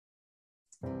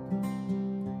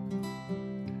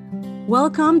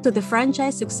Welcome to the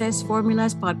Franchise Success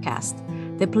Formulas podcast,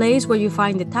 the place where you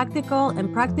find the tactical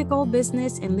and practical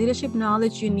business and leadership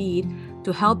knowledge you need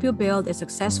to help you build a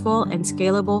successful and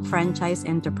scalable franchise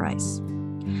enterprise.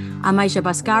 I'm Aisha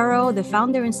Bascaro, the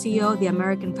founder and CEO of the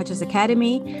American Franchise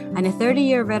Academy, and a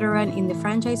 30-year veteran in the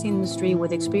franchise industry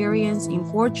with experience in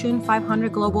Fortune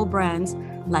 500 global brands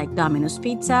like Domino's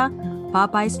Pizza,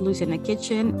 Popeyes Louisiana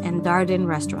Kitchen, and Darden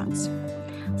Restaurants.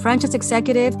 Franchise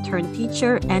executive turned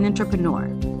teacher and entrepreneur.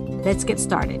 Let's get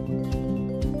started.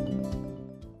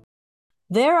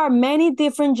 There are many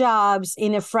different jobs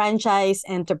in a franchise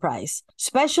enterprise,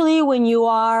 especially when you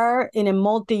are in a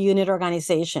multi-unit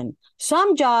organization.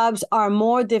 Some jobs are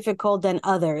more difficult than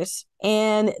others.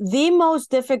 And the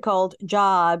most difficult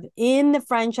job in the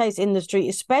franchise industry,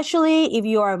 especially if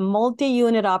you are a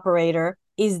multi-unit operator,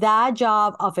 is that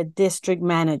job of a district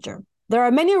manager. There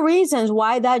are many reasons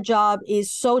why that job is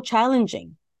so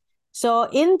challenging. So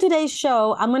in today's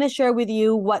show, I'm going to share with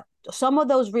you what some of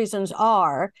those reasons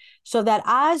are, so that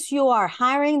as you are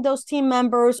hiring those team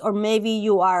members, or maybe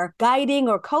you are guiding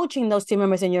or coaching those team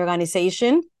members in your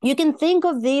organization, you can think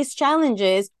of these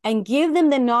challenges and give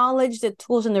them the knowledge, the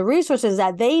tools, and the resources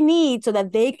that they need so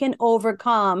that they can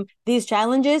overcome these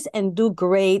challenges and do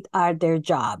great at their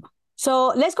job. So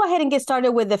let's go ahead and get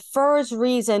started with the first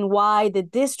reason why the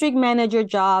district manager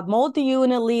job,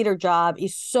 multi-unit leader job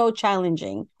is so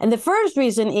challenging. And the first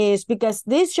reason is because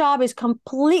this job is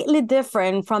completely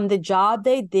different from the job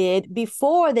they did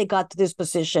before they got to this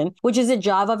position, which is the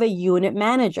job of a unit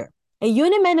manager. A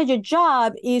unit manager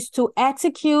job is to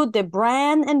execute the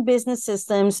brand and business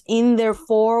systems in their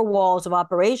four walls of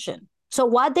operation. So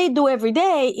what they do every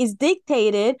day is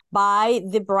dictated by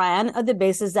the brand of the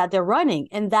business that they're running.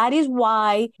 And that is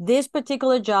why this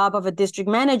particular job of a district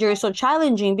manager is so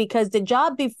challenging, because the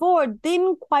job before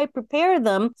didn't quite prepare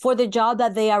them for the job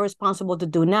that they are responsible to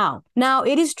do now. Now,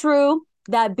 it is true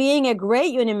that being a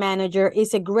great unit manager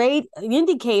is a great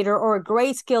indicator or a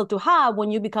great skill to have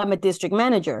when you become a district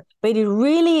manager. But it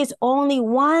really is only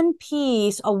one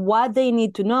piece of what they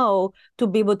need to know to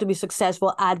be able to be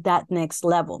successful at that next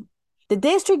level. The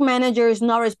district manager is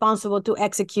not responsible to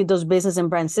execute those business and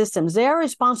brand systems. They are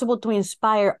responsible to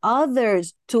inspire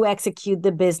others to execute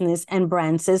the business and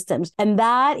brand systems. And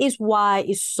that is why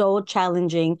it's so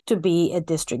challenging to be a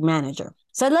district manager.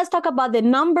 So let's talk about the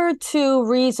number two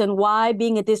reason why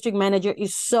being a district manager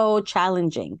is so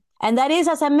challenging. And that is,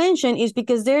 as I mentioned, is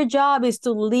because their job is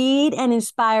to lead and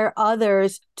inspire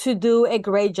others to do a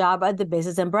great job at the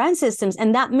business and brand systems.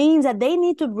 And that means that they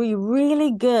need to be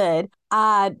really good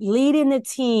at leading the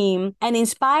team and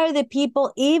inspire the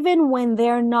people even when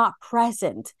they're not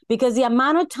present. Because the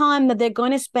amount of time that they're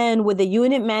going to spend with the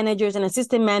unit managers and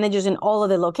assistant managers in all of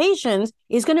the locations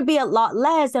is going to be a lot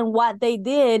less than what they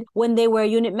did when they were a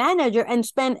unit manager and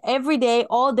spent every day,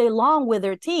 all day long with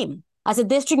their team. As a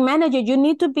district manager, you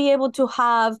need to be able to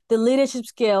have the leadership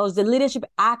skills, the leadership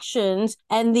actions,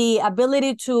 and the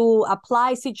ability to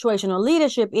apply situational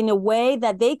leadership in a way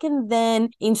that they can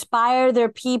then inspire their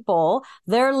people,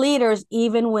 their leaders,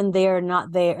 even when they're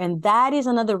not there. And that is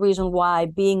another reason why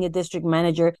being a district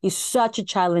manager is such a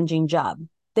challenging job.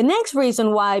 The next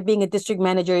reason why being a district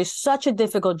manager is such a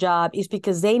difficult job is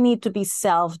because they need to be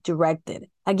self-directed.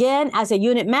 Again, as a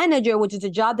unit manager, which is the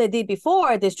job they did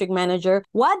before a district manager,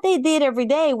 what they did every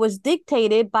day was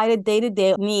dictated by the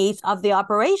day-to-day needs of the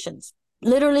operations.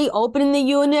 Literally opening the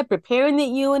unit, preparing the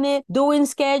unit, doing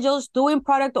schedules, doing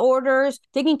product orders,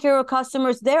 taking care of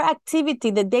customers. Their activity,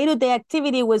 the day-to-day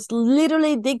activity, was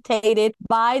literally dictated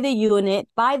by the unit,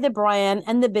 by the brand,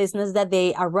 and the business that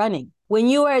they are running. When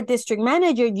you are a district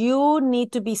manager, you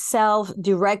need to be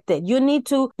self-directed. You need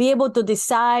to be able to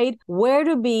decide where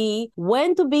to be,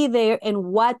 when to be there, and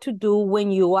what to do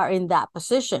when you are in that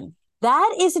position.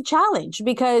 That is a challenge,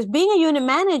 because being a unit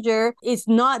manager is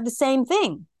not the same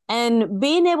thing. And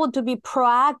being able to be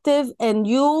proactive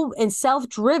and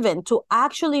self-driven to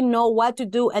actually know what to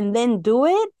do and then do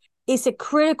it is a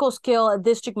critical skill a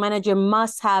district manager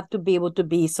must have to be able to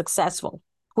be successful.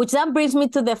 Which then brings me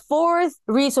to the fourth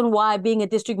reason why being a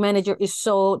district manager is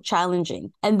so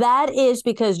challenging. And that is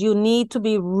because you need to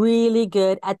be really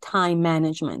good at time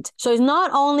management. So it's not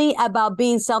only about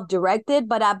being self-directed,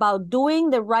 but about doing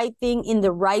the right thing in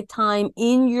the right time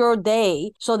in your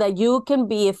day so that you can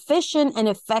be efficient and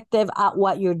effective at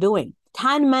what you're doing.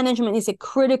 Time management is a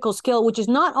critical skill, which is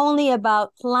not only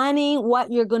about planning what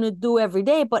you're going to do every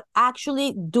day, but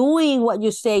actually doing what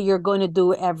you say you're going to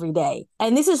do every day.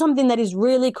 And this is something that is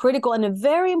really critical and a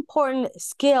very important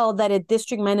skill that a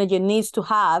district manager needs to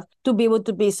have to be able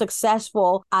to be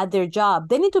successful at their job.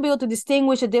 They need to be able to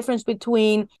distinguish the difference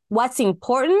between what's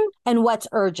important and what's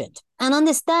urgent. and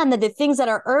understand that the things that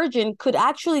are urgent could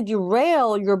actually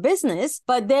derail your business.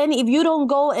 But then if you don't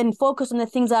go and focus on the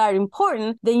things that are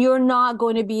important, then you're not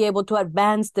going to be able to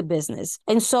advance the business.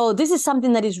 And so this is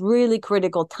something that is really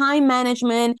critical. Time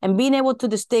management and being able to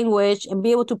distinguish and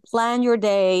be able to plan your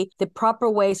day the proper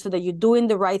way so that you're doing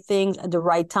the right things at the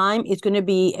right time is going to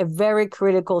be a very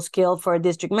critical skill for a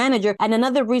district manager. And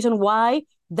another reason why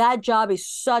that job is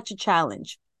such a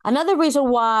challenge. Another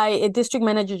reason why a district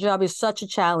manager job is such a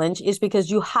challenge is because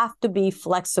you have to be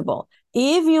flexible.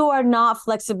 If you are not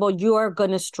flexible, you are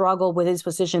going to struggle with this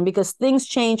position because things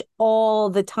change all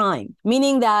the time.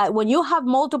 Meaning that when you have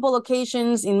multiple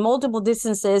locations in multiple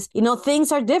distances,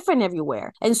 things are different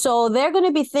everywhere. And so there are going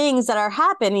to be things that are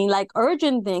happening, like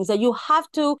urgent things that you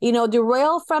have to,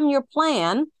 derail from your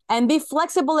plan and be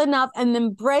flexible enough and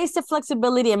embrace the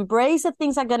flexibility, embrace the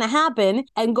things that are going to happen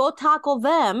and go tackle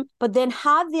them, but then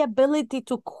have the ability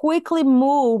to quickly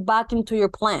move back into your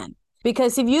plan.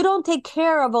 Because if you don't take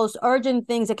care of those urgent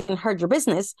things that can hurt your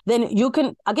business, then you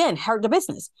can, again, hurt the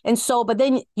business. And so, but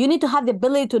then you need to have the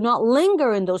ability to not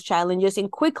linger in those challenges and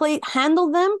quickly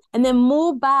handle them and then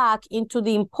move back into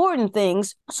the important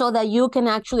things so that you can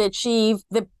actually achieve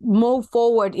the move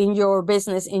forward in your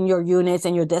business, in your units,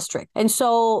 and your district. And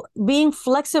so being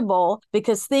flexible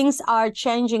because things are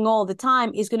changing all the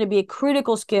time is going to be a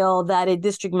critical skill that a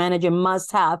district manager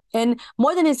must have. And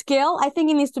more than a skill, I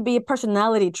think it needs to be a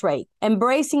personality trait.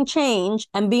 Embracing change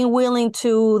and being willing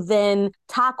to then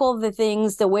tackle the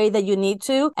things the way that you need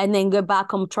to and then get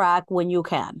back on track when you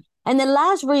can. And the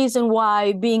last reason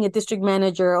why being a district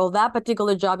manager or that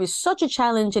particular job is such a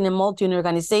challenge in a multi-unit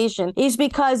organization is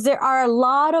because there are a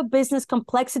lot of business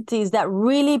complexities that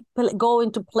really go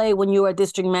into play when you are a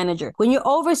district manager. When you're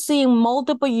overseeing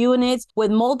multiple units with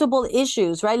multiple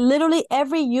issues, right? Literally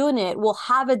every unit will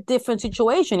have a different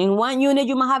situation. In one unit,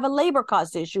 you might have a labor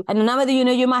cost issue. In another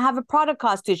unit, you might have a product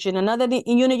cost issue. In another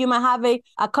unit, you might have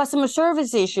a customer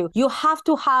service issue. You have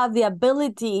to have the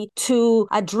ability to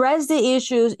address the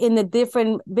issues in the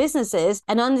different businesses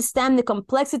and understand the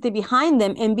complexity behind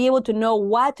them and be able to know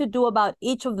what to do about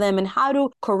each of them and how to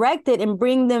correct it and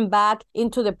bring them back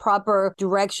into the proper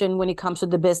direction when it comes to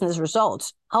the business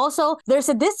results. Also, there's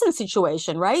a distance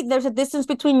situation, right? There's a distance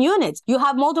between units. You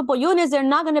have multiple units, they're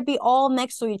not going to be all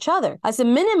next to each other. As a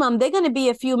minimum, they're going to be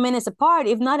a few minutes apart,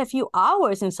 if not a few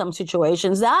hours in some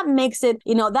situations. That makes it,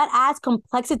 that adds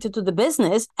complexity to the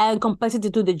business and complexity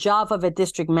to the job of a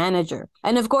district manager.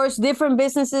 And of course, different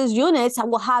businesses, units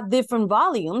will have different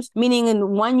volumes, meaning in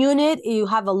one unit, you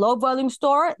have a low volume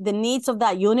store. The needs of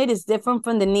that unit is different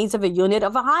from the needs of a unit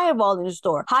of a higher volume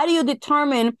store. How do you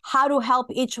determine how to help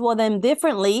each of them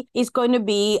differently? Is going to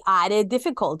be added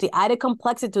difficulty, added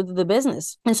complexity to the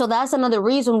business. And so that's another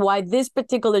reason why this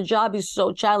particular job is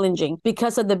so challenging,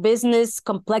 because of the business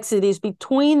complexities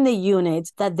between the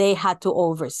units that they had to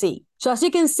oversee. So as you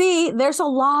can see, there's a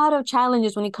lot of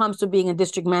challenges when it comes to being a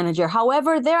district manager.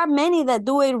 However, there are many that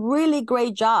do a really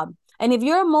great job. And if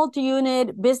you're a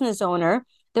multi-unit business owner,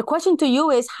 the question to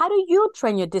you is, how do you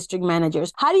train your district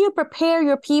managers? How do you prepare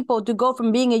your people to go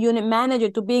from being a unit manager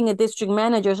to being a district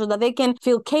manager so that they can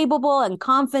feel capable and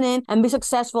confident and be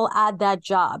successful at that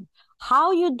job?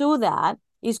 How you do that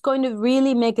is going to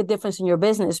really make a difference in your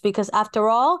business, because after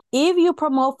all, if you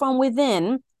promote from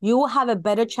within, you will have a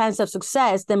better chance of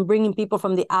success than bringing people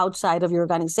from the outside of your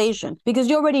organization, because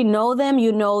you already know them,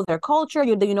 you know their culture,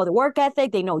 you know the work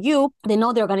ethic, they know you, they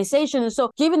know the organization. And so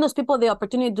giving those people the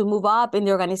opportunity to move up in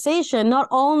the organization, not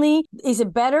only is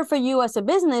it better for you as a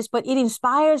business, but it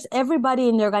inspires everybody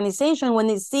in the organization when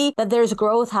they see that there's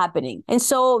growth happening. And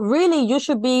so really you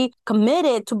should be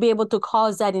committed to be able to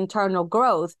cause that internal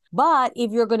growth. But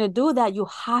if you're going to do that, you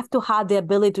have to have the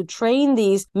ability to train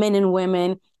these men and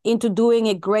women into doing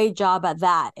a great job at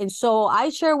that. And so I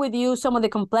share with you some of the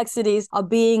complexities of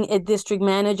being a district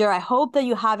manager. I hope that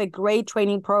you have a great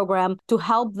training program to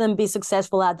help them be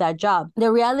successful at that job.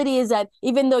 The reality is that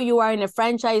even though you are in a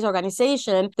franchise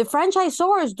organization, the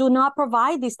franchisors do not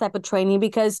provide this type of training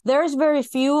because there's very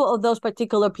few of those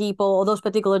particular people or those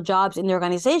particular jobs in the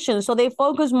organization. So they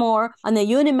focus more on the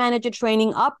unit manager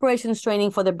training, operations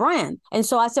training for the brand. And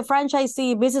so as a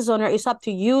franchisee business owner, it's up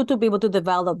to you to be able to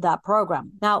develop that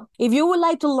program. Now, if you would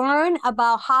like to learn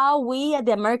about how we at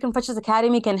the American Franchise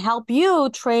Academy can help you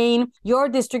train your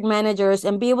district managers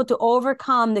and be able to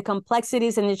overcome the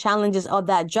complexities and the challenges of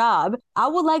that job, I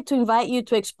would like to invite you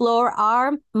to explore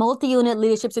our multi-unit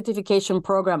leadership certification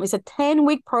program. It's a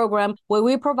 10-week program where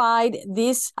we provide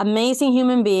these amazing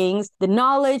human beings the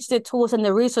knowledge, the tools, and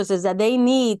the resources that they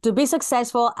need to be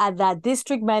successful at that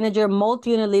district manager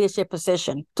multi-unit leadership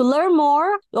position. To learn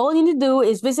more, all you need to do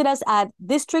is visit us at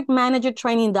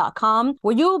districtmanagertraining.com franchisetraining.com,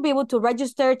 where you will be able to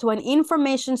register to an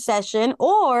information session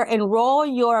or enroll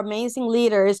your amazing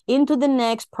leaders into the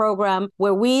next program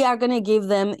where we are going to give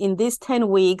them in these 10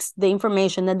 weeks the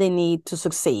information that they need to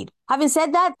succeed. Having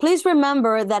said that, please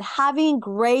remember that having a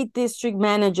great district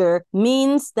manager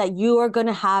means that you are going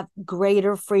to have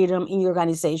greater freedom in your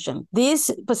organization.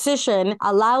 This position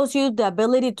allows you the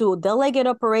ability to delegate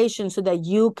operations so that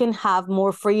you can have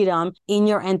more freedom in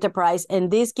your enterprise. And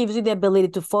this gives you the ability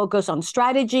to focus on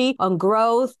strategy, on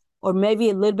growth, or maybe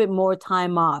a little bit more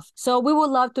time off. So we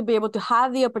would love to be able to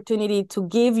have the opportunity to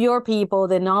give your people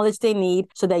the knowledge they need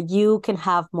so that you can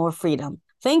have more freedom.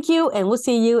 Thank you, and we'll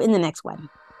see you in the next one.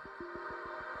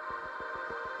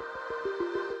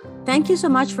 Thank you so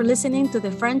much for listening to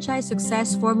the Franchise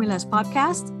Success Formulas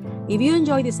podcast. If you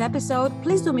enjoyed this episode,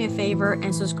 please do me a favor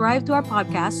and subscribe to our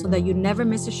podcast so that you never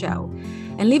miss a show.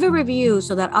 And leave a review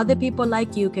so that other people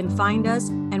like you can find us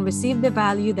and receive the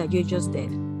value that you just did.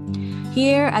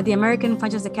 Here at the American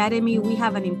Franchise Academy, we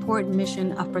have an important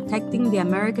mission of protecting the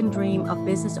American dream of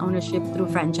business ownership through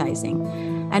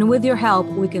franchising. And with your help,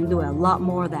 we can do a lot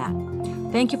more of that.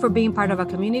 Thank you for being part of our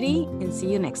community, and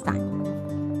see you next time.